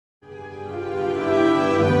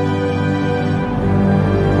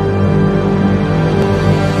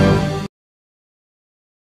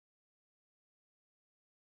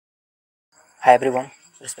Hi everyone,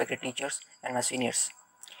 respected teachers and my seniors.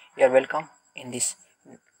 You are welcome in this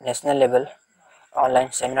national level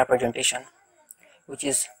online seminar presentation which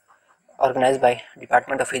is organized by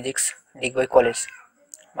Department of Physics, Digboi College.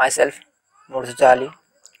 Myself, Murtuja Ali,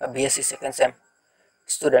 a BSc second sem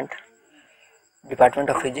student,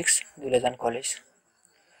 Department of Physics, Digboi College.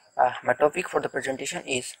 My topic for the presentation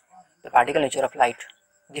is the particle nature of light,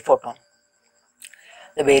 the photon.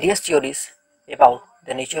 The various theories about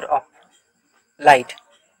the nature of light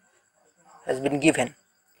has been given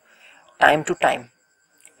time to time.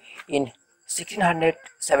 In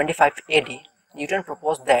 1675 AD, Newton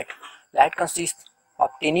proposed that light consists of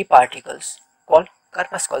tiny particles called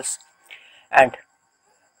corpuscles, and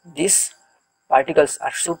these particles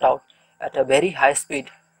are shoot out at a very high speed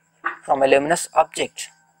from a luminous object.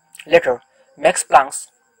 Later, Max Planck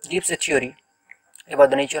gives a theory about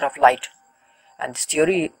the nature of light, and this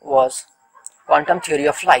theory was quantum theory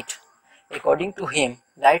of light. According to him,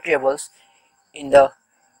 light travels in the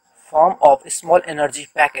form of a small energy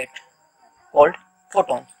packet called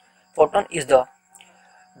photon. Photon is the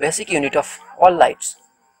basic unit of all lights.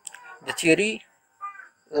 The theory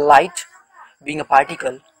light being a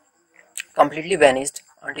particle completely vanished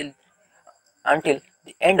until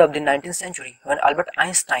the end of the 19th century when Albert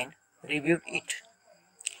Einstein reviewed it.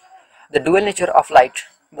 The dual nature of light,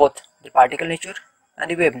 both the particle nature and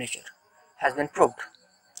the wave nature, has been proved.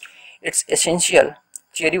 Its essential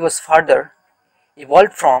theory was further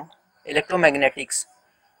evolved from electromagnetics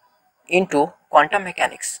into quantum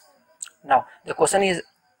mechanics. Now the question is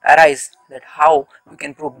arise that how we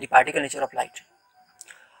can prove the particle nature of light.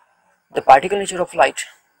 The particle nature of light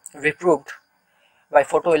will be proved by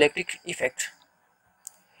photoelectric effect.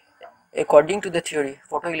 According to the theory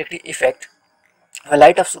photoelectric effect, when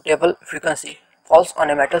light of suitable frequency falls on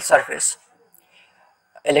a metal surface,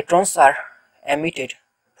 electrons are emitted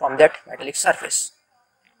from that metallic surface.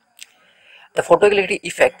 The photoelectric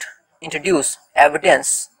effect introduces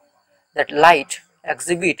evidence that light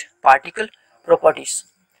exhibit particle properties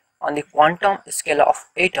on the quantum scale of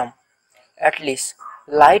atom. At least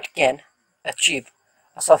light can achieve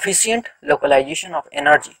a sufficient localization of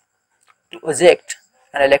energy to eject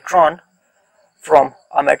an electron from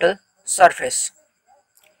a metal surface.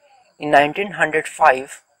 In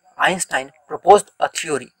 1905, Einstein proposed a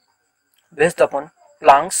theory based upon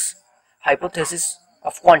Planck's hypothesis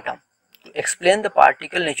of quantum to explain the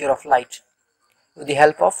particle nature of light with the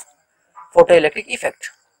help of photoelectric effect.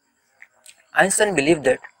 Einstein believed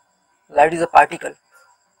that light is a particle,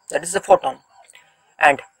 that is a photon,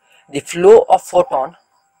 and the flow of photon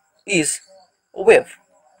is a wave.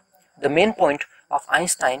 The main point of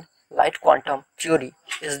Einstein light quantum theory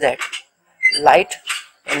is that light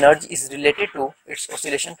energy is related to its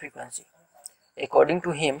oscillation frequency. According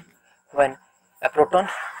to him, when a proton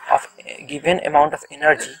of a given amount of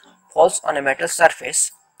energy falls on a metal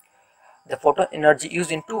surface, the photon energy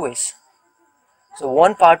used in two ways. So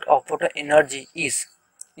one part of photon energy is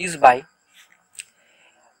used by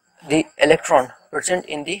the electron present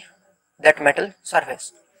in that metal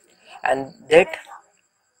surface, and that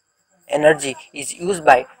energy is used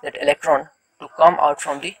by that electron to come out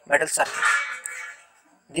from the metal surface.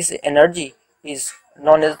 This energy is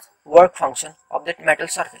known as work function of that metal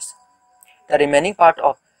surface. The remaining part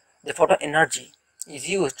of the photon energy is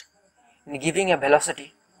used in giving a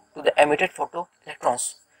velocity to the emitted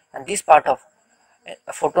photoelectrons, and this part of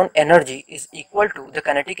photon energy is equal to the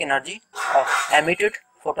kinetic energy of emitted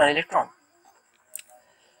photon electron.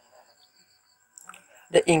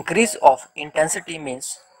 The increase of intensity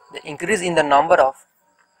means the increase in the number of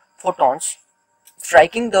photons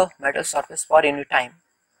striking the metal surface per unit time.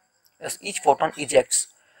 As each photon ejects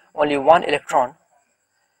only one electron,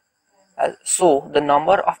 so the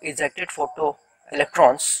number of ejected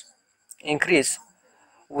photoelectrons increase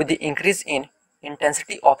with the increase in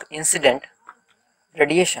intensity of incident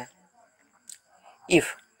radiation.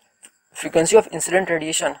 If frequency of incident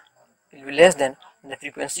radiation will be less than the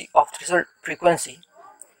frequency of threshold frequency,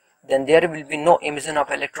 then there will be no emission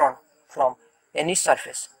of electron from any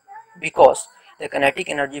surface because the kinetic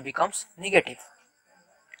energy becomes negative.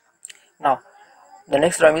 Now the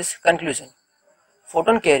next term is conclusion.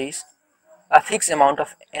 Photon carries a fixed amount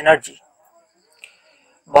of energy,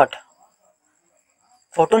 but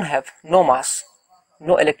photons have no mass,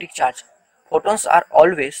 no electric charge. Photons are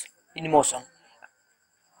always in motion.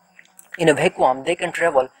 In a vacuum, they can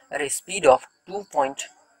travel at a speed of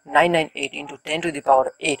 2.998 into 10 to the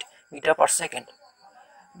power 8 meter per second.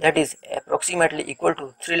 That is approximately equal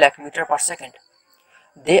to 3 lakh meter per second.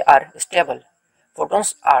 They are stable.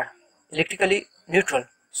 Photons are electrically neutral,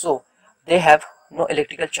 so they have no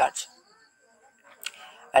electrical charge.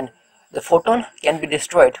 And The photon can be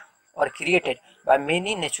destroyed or created by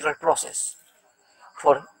many natural processes.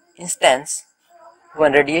 For instance,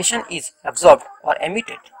 when radiation is absorbed or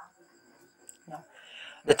emitted. Now,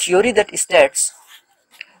 the theory that states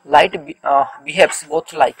light behaves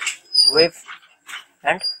both like wave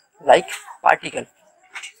and like particle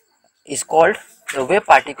is called the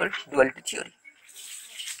wave-particle duality theory.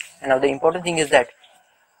 And now the important thing is that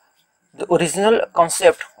the original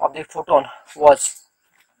concept of the photon was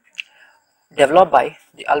developed by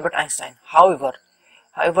the Albert Einstein. However,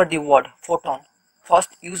 the word photon first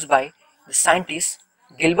used by the scientists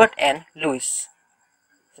Gilbert and Lewis.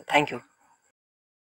 So thank you.